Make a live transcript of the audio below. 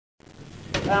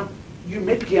You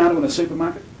met Keanu in a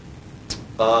supermarket?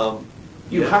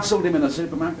 You hustled him in a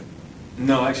supermarket?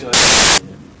 No, actually,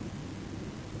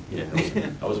 yeah,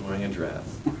 I was wearing a dress.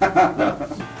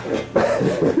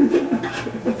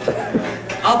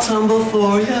 I'll tumble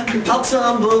for you, I'll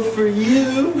tumble for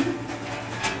you.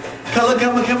 Come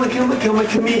a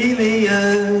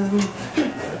chameleon.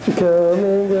 Come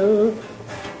and go.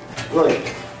 Look,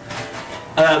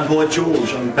 Boy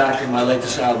George, I'm back in my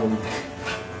latest album.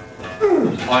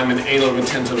 I'm an anal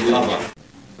retentive lover.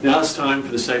 Now it's time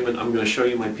for the segment I'm going to show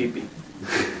you my pee-pee.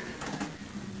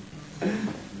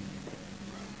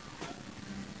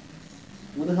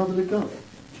 Where the hell did it go?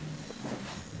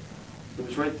 It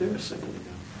was right there a second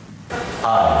ago.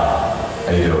 Hi,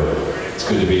 how you doing? It's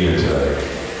good to be here today.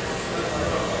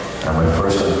 And my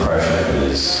first impression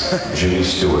is Jimmy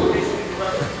Stewart.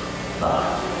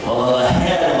 Well, the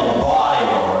head of the body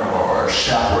or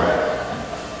shopwreck.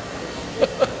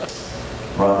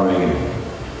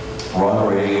 Ron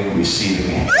Reagan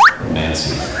receiving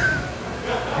Nancy.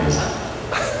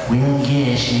 Well,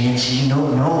 yes, Nancy, no,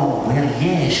 well,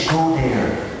 yes, go there.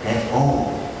 Oh,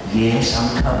 yes,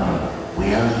 I'm coming.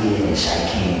 Well, yes, I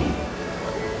can.